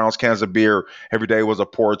 24-ounce cans of beer every day was a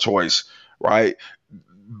poor choice, right?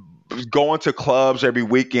 Going to clubs every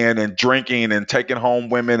weekend and drinking and taking home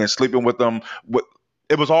women and sleeping with them,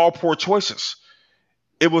 it was all poor choices.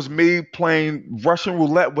 It was me playing Russian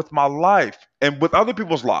roulette with my life and with other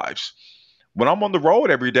people's lives. When I'm on the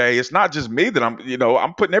road every day, it's not just me that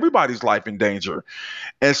I'm putting everybody's life in danger.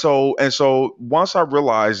 And so once I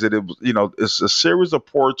realized that it was, it's a series of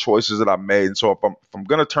poor choices that I made. And so if I'm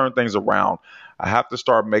going to turn things around, I have to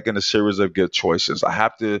start making a series of good choices. I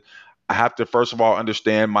have to first of all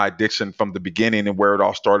understand my addiction from the beginning and where it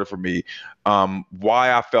all started for me,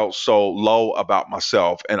 why I felt so low about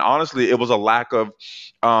myself, and honestly, it was a lack of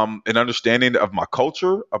an understanding of my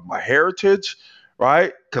culture, of my heritage,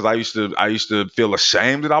 right? Because I used to feel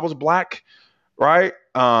ashamed that I was black, right?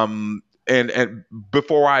 And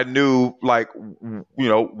before I knew, like,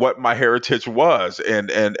 what my heritage was, and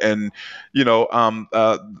the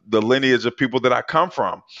lineage of people that I come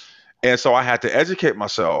from. And so I had to educate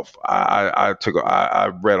myself. I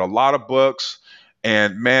read a lot of books,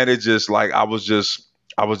 and man, it just like I was just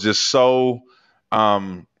so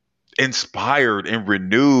um inspired and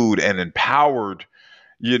renewed and empowered,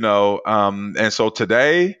 and so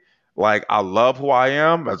today, like, I love who I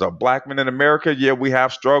am as a black man in America. Yeah, we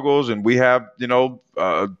have struggles and we have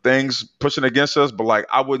things pushing against us, but like,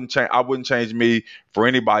 I wouldn't change me for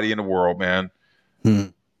anybody in the world, man. Hmm.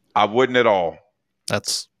 I wouldn't at all.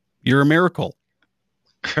 You're a miracle.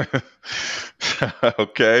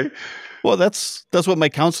 Okay. Well, that's what my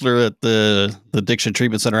counselor at the addiction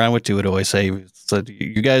treatment center I went to would always say. Said,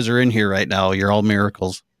 "You guys are in here right now. You're all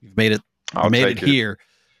miracles. You've made it. You I'll made it take it. here.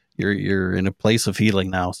 You're in a place of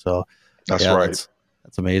healing now." So, That's yeah, right.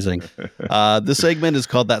 that's amazing. This segment is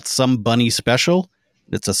called "That Some Bunny Special."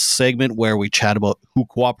 It's a segment where we chat about who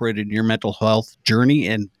cooperated in your mental health journey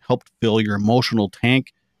and helped fill your emotional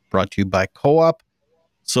tank. Brought to you by Co-op.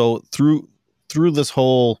 So through this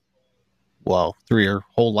whole through your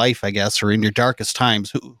whole life, I guess, or in your darkest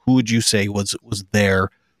times, who would you say was there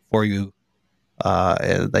for you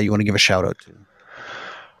that you want to give a shout out to?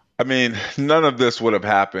 I mean, none of this would have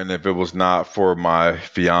happened if it was not for my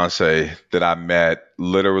fiance that I met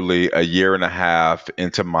literally a year and a half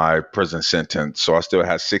into my prison sentence. So I still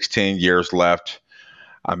had 16 years left.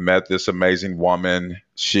 I met this amazing woman.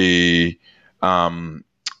 She, um,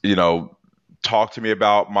 you know, talked to me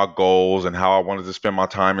about my goals and how I wanted to spend my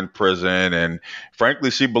time in prison. And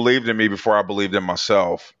frankly, she believed in me before I believed in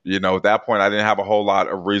myself. At that point, I didn't have a whole lot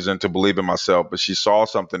of reason to believe in myself, but she saw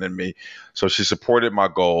something in me. So she supported my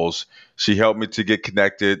goals. She helped me to get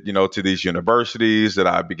connected, to these universities that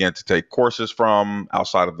I began to take courses from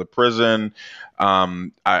outside of the prison.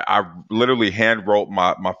 I literally hand wrote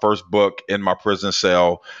my first book in my prison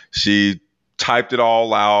cell. She typed it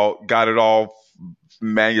all out, got it all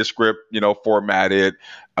manuscript, formatted,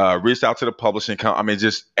 reached out to the publishing company. I mean,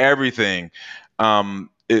 just everything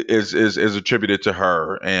is attributed to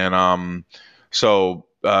her. And so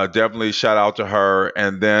definitely shout out to her.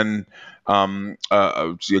 And then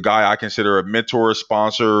a guy I consider a mentor,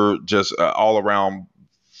 sponsor, just all around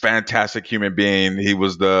fantastic human being. He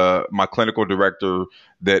was my clinical director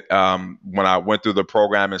that when I went through the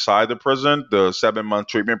program inside the prison, the 7 month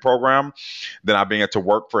treatment program, then I began to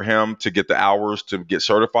work for him to get the hours to get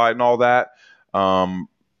certified and all that. Um,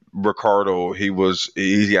 Ricardo, he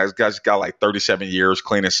has got like 37 years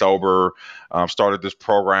clean and sober. Started this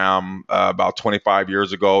program about 25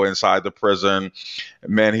 years ago inside the prison.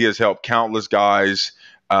 Man, he has helped countless guys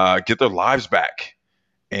get their lives back.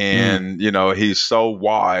 Mm. And he's so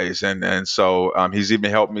wise, and so he's even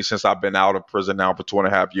helped me since I've been out of prison now for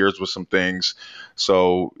 2.5 years with some things.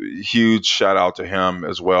 So huge shout out to him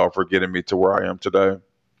as well for getting me to where I am today.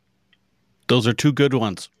 Those are two good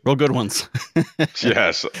ones, real good ones.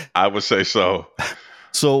 Yes, I would say so.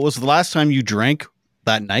 So, was the last time you drank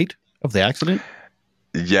that night of the accident?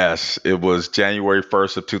 Yes, it was January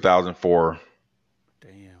 1st of 2004.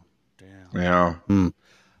 Damn, damn. Yeah. Hmm.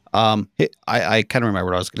 I kind of remember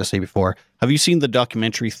what I was going to say before. Have you seen the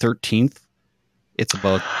documentary 13th? It's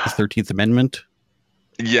about the 13th Amendment.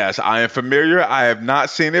 Yes, I am familiar. I have not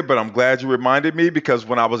seen it, but I'm glad you reminded me, because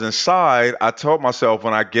when I was inside, I told myself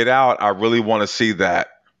when I get out, I really want to see that.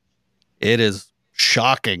 It is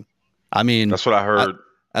shocking. I mean, That's what I I, heard.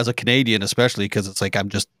 as a Canadian, especially because it's like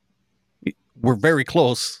we're very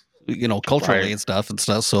close. culturally Right. and stuff.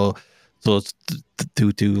 So it's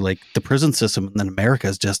to like the prison system in America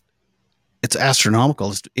is just it's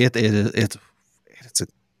astronomical. It's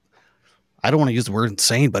I don't want to use the word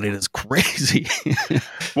insane, but it is crazy.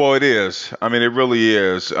 Well, it is. I mean, it really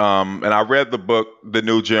is. And I read the book, The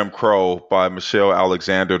New Jim Crow by Michelle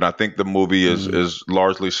Alexander, and I think the movie is Mm, is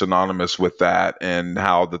largely synonymous with that and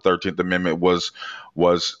how the 13th Amendment was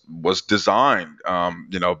designed,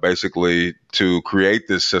 basically to create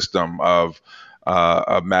this system of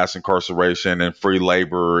mass incarceration and free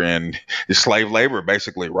labor and slave labor,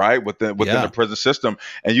 basically, right within the yeah, prison system.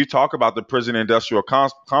 And you talk about the prison industrial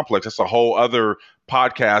complex. That's a whole other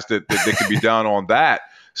podcast that could be done on that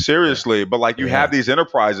yeah, seriously. But like you have yeah. these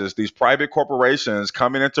enterprises, these private corporations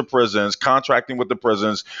coming into prisons, contracting with the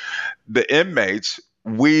prisons, the inmates.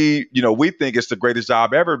 We think it's the greatest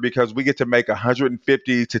job ever because we get to make $150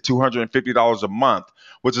 to $250 a month,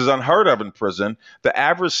 which is unheard of in prison. The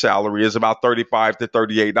average salary is about $35 to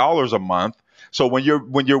 $38 a month. So when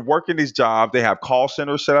you're working these jobs, they have call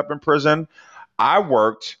centers set up in prison. I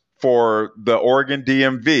worked for the Oregon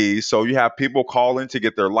DMV. So you have people calling to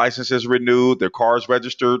get their licenses renewed, their cars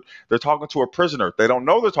registered. They're talking to a prisoner. They don't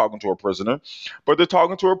know they're talking to a prisoner, but they're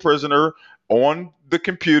talking to a prisoner on the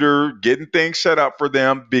computer, getting things set up for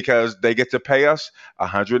them because they get to pay us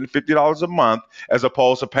 $150 a month as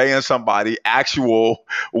opposed to paying somebody actual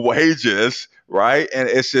wages, right? And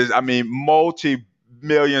it's just, I mean, multi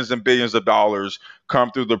millions and billions of dollars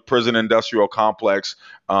come through the prison industrial complex,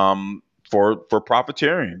 for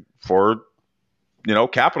profiteering, for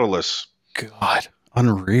capitalists. God,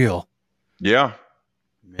 unreal, Yeah.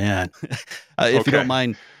 man. If you don't Okay.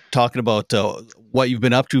 mind talking about what you've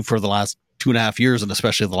been up to for the last 2.5 years, and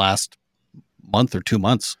especially the last month or 2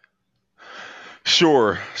 months.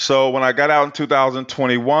 Sure. So when I got out in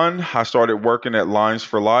 2021, I started working at Lines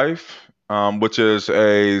for Life, which is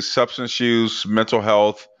a substance use mental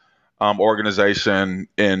health organization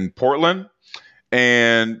in Portland.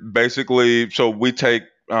 And basically, so we take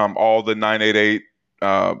all the 988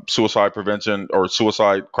 suicide prevention or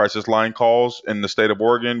suicide crisis line calls in the state of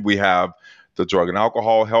Oregon. We have the drug and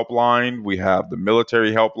alcohol helpline. We have the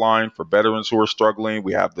military helpline for veterans who are struggling.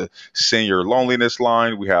 We have the senior loneliness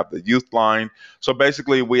line. We have the youth line. So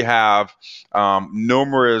basically, we have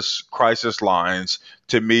numerous crisis lines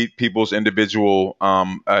to meet people's individual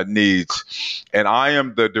needs. And I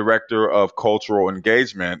am the director of cultural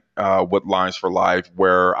engagement with Lines for Life,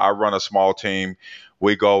 where I run a small team.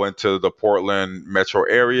 We go into the Portland metro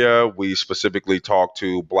area. We specifically talk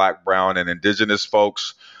to Black, Brown, and Indigenous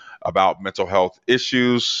folks about mental health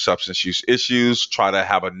issues, substance use issues, try to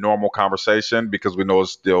have a normal conversation because we know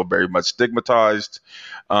it's still very much stigmatized.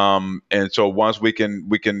 And so once we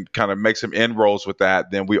can kind of make some inroads with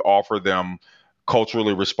that, then we offer them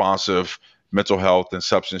culturally responsive mental health and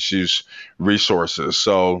substance use resources.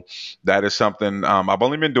 So that is something I've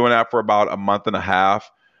only been doing that for about a month and a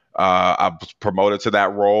half. I was promoted to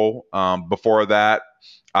that role. Before that,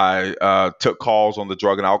 I took calls on the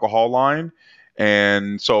drug and alcohol line.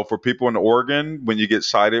 And so for people in Oregon, when you get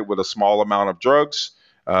cited with a small amount of drugs,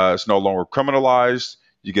 it's no longer criminalized.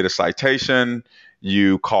 You get a citation.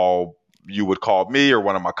 You call. You would call me or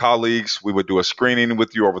one of my colleagues. We would do a screening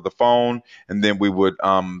with you over the phone, and then we would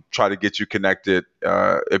try to get you connected,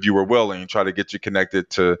 if you were willing, try to get you connected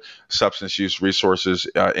to substance use resources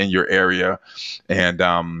in your area.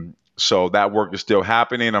 And so that work is still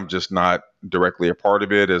happening. I'm just not directly a part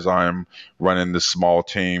of it as I'm running this small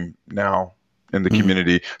team now in the Mm,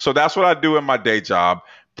 community. So that's what I do in my day job.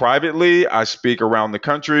 Privately, I speak around the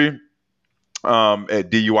country at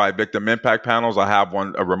DUI victim impact panels. I have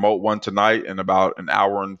one, a remote one tonight in about an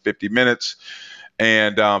hour and 50 minutes.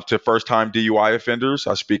 And to first time DUI offenders,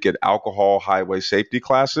 I speak at alcohol highway safety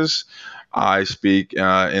classes. I speak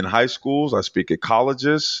in high schools, I speak at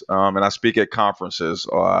colleges, and I speak at conferences.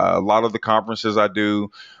 A lot of the conferences I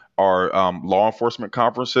do are law enforcement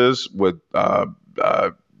conferences with uh,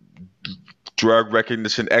 drug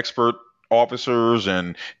recognition expert officers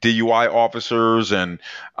and DUI officers and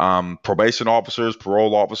probation officers,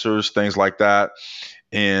 parole officers, things like that.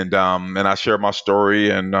 And I share my story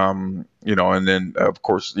and then of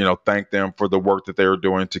course thank them for the work that they are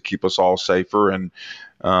doing to keep us all safer. And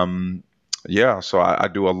yeah, so I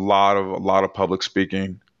do a lot of public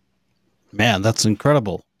speaking. man, that's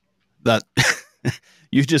incredible. That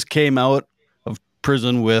you just came out of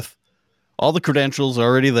prison with all the credentials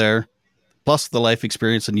already there, plus the life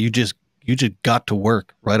experience, and you just got to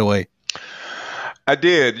work right away. I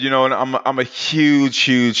did, and I'm a huge,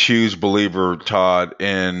 huge, huge believer, Todd,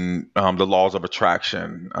 in the laws of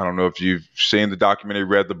attraction. I don't know if you've seen the documentary,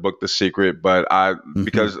 read the book, The Secret, but I Hmm.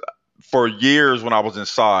 because for years when I was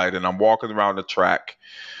inside and I'm walking around the track,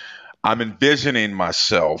 I'm envisioning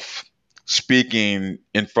myself speaking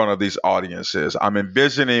in front of these audiences. I'm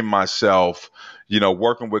envisioning myself,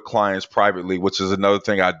 working with clients privately, which is another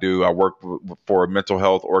thing I do. I work for a mental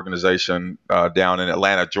health organization down in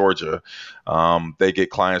Atlanta, Georgia. They get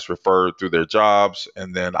clients referred through their jobs,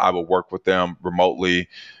 and then I will work with them remotely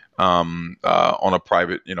on a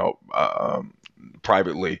private,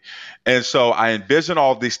 privately. And so I envision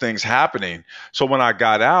all these things happening. So when I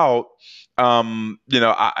got out,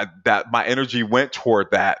 that my energy went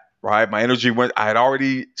toward that, right? My energy went, I had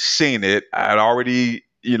already seen it. I had already,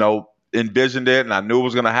 envisioned it, and I knew it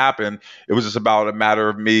was going to happen. It was just about a matter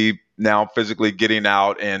of me now physically getting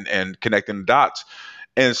out and connecting the dots.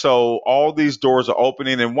 And so all these doors are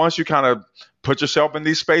opening. And once you kind of put yourself in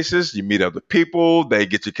these spaces, you meet other people, they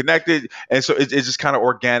get you connected. And so it just kind of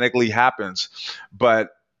organically happens. But,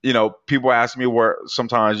 people ask me where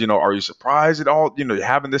sometimes, are you surprised at all, you're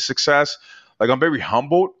having this success? Like, I'm very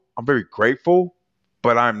humbled. I'm very grateful,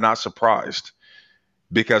 but I'm not surprised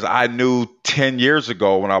because I knew 10 years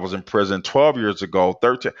ago when I was in prison, 12 years ago,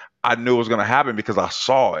 13, I knew it was going to happen because I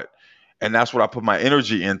saw it. And that's what I put my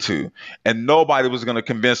energy into. And nobody was going to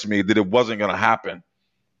convince me that it wasn't going to happen.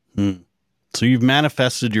 So you've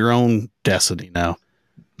manifested your own destiny now.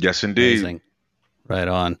 Yes, indeed. Amazing. Right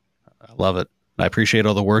on. I love it. I appreciate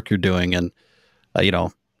all the work you're doing. And, I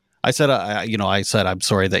said I'm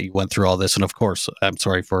sorry that you went through all this. And of course, I'm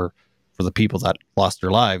sorry for the people that lost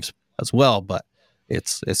their lives as well. But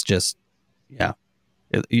it's just,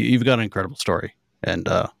 you've got an incredible story. And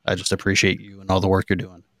I just appreciate you and all the work you're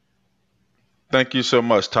doing. Thank you so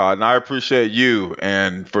much, Todd. And I appreciate you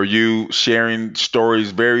and for you sharing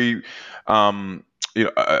stories, very,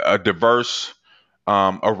 a diverse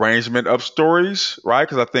arrangement of stories, right?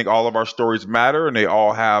 Because I think all of our stories matter and they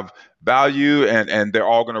all have value and they're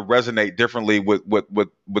all going to resonate differently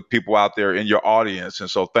with people out there in your audience. And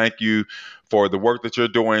so thank you for the work that you're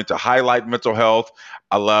doing to highlight mental health.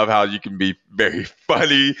 I love how you can be very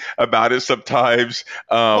funny about it sometimes.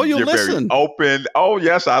 You're listen. Very open. Oh,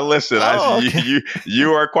 yes, I listen. Okay.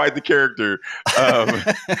 You are quite the character.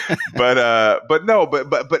 But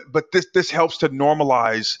this helps to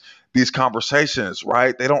normalize these conversations,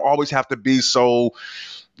 right? They don't always have to be so,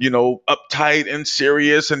 uptight and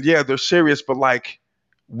serious. And yeah, they're serious, but like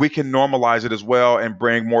we can normalize it as well and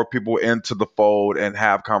bring more people into the fold and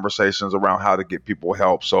have conversations around how to get people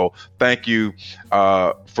help. So thank you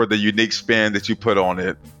for the unique spin that you put on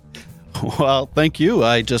it. Well, thank you.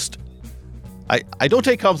 I don't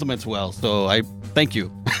take compliments well, so I thank you.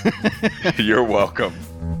 You're welcome.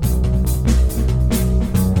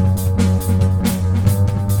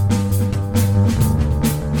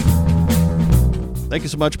 Thank you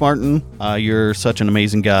so much, Martin. You're such an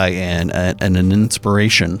amazing guy and an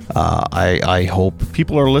inspiration. I hope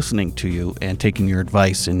people are listening to you and taking your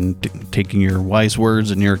advice and taking your wise words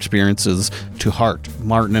and your experiences to heart.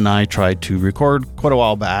 Martin and I tried to record quite a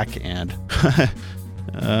while back, and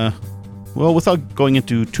without going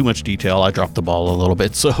into too much detail, I dropped the ball a little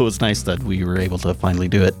bit, so it was nice that we were able to finally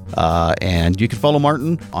do it. And you can follow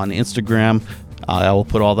Martin on Instagram. I will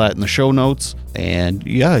put all that in the show notes. And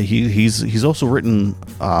yeah, he's also written,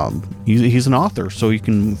 he's an author, so you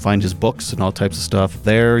can find his books and all types of stuff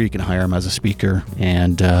there. You can hire him as a speaker,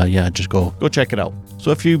 and just go check it out. So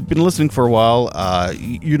if you've been listening for a while,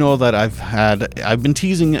 you know that I've been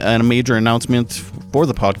teasing a major announcement for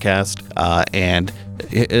the podcast, and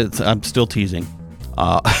I'm still teasing.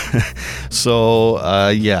 I'll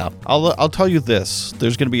tell you this.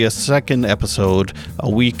 There's going to be a second episode a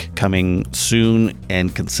week coming soon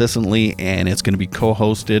and consistently, and it's going to be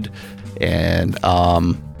co-hosted, and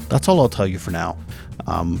that's all I'll tell you for now.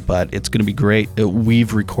 But it's going to be great.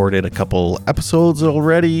 We've recorded a couple episodes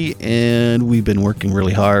already, and we've been working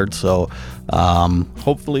really hard, so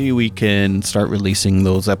hopefully we can start releasing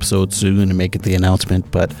those episodes soon and make it the announcement,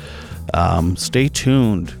 but stay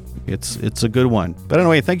tuned. It's a good one. But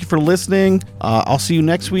anyway, thank you for listening. I'll see you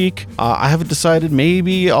next week. I haven't decided.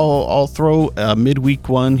 Maybe I'll throw a midweek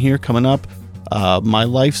one here coming up. My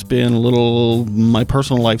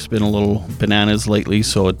personal life's been a little bananas lately,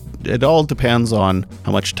 so it all depends on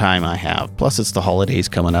how much time I have. Plus, it's the holidays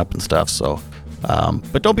coming up and stuff. So,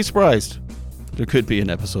 but don't be surprised. There could be an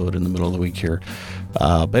episode in the middle of the week here.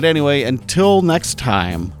 But anyway, until next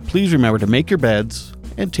time, please remember to make your beds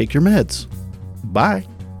and take your meds. Bye.